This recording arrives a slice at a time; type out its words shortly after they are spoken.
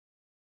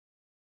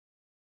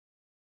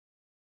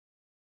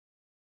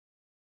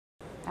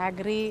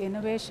agri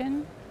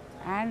innovation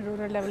and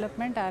rural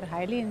development are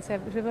highly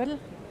inseparable.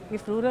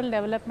 If rural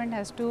development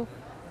has to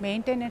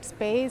maintain its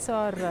pace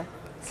or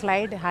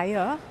slide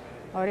higher,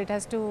 or it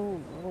has to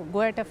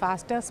go at a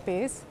faster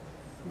pace,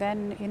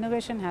 then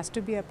innovation has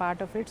to be a part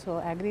of it. So,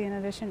 agri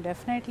innovation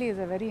definitely is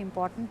a very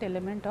important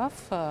element of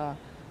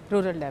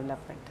rural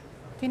development.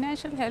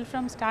 Financial help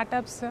from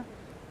startups.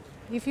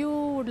 If you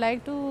would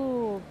like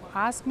to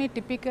ask me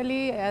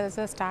typically as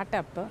a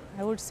startup,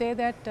 I would say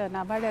that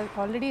NABARD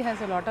already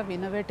has a lot of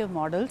innovative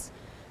models.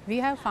 We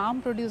have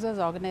farm producers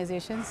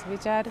organizations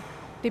which are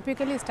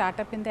typically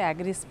startup in the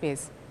agri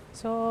space.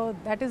 So,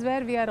 that is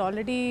where we are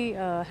already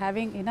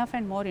having enough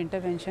and more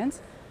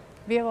interventions.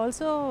 We have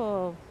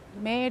also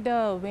made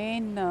a way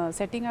in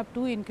setting up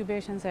 2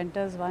 incubation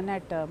centers, one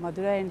at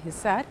Madurai and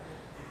Hissar,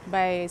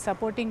 by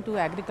supporting 2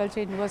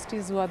 agriculture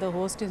universities who are the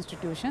host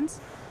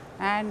institutions.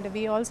 And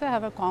we also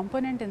have a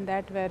component in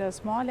that where a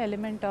small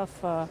element of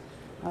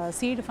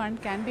seed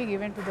fund can be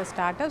given to the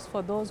startups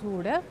for those who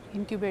would have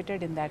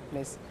incubated in that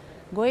place.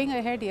 Going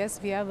ahead, yes,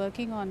 we are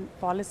working on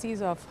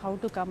policies of how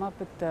to come up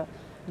with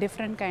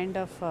different kind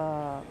of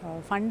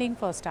funding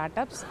for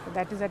startups.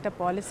 That is at a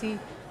policy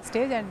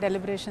stage and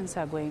deliberations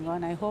are going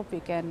on. I hope we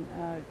can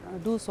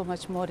do so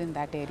much more in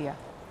that area.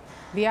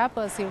 We are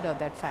perceived of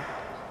that fact.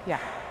 Yeah.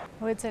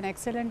 Oh, it's an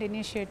excellent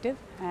initiative,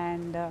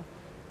 and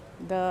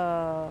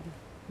the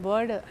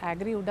word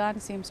Agri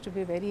Udaan seems to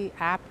be very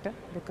apt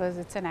because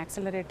it's an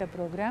accelerator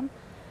program,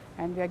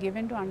 and we are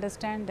given to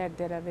understand that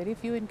there are very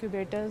few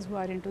incubators who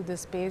are into the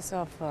space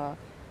of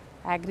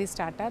agri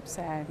startups,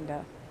 and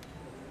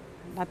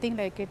nothing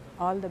like it.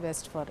 All the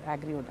best for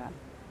Agri Udaan.